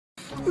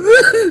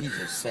He's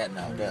just sitting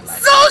out there like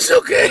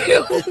social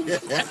cam.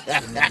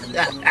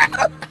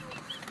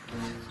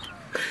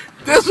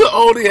 This will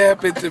only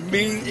happen to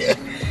me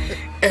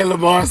and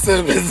Lamar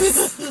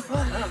Simmons.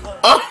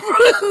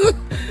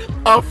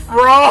 A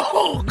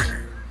frog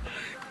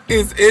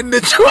is in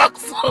the truck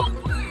somewhere.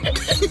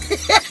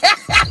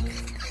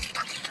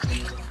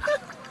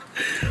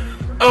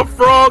 A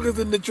frog is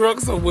in the truck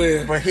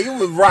somewhere. But he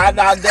was riding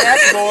our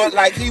dashboard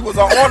like he was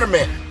an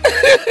ornament.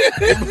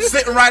 He was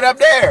sitting right up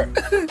there.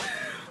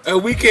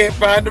 And we can't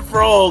find the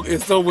frog.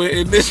 It's somewhere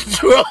in this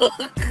truck.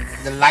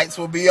 The lights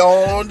will be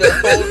on the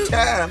whole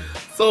time.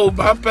 So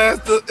my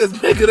pastor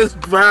is making us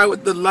drive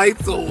with the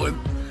lights on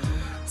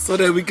so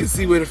that we can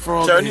see where the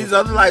frog Turn is. these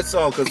other lights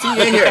on because he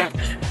ain't here.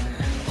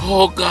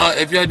 Oh God,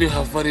 if y'all knew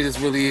how funny this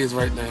really is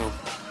right now.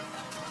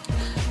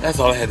 That's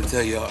all I had to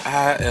tell y'all.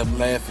 I am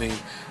laughing.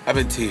 I'm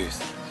in tears.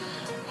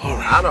 All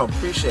right. I don't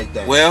appreciate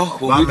that. Well,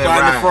 when we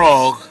find the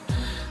frog,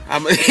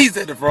 he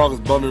said the frog is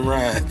bumming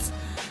rides.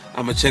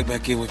 I'm going to check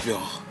back in with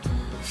y'all.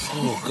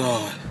 Oh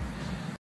God.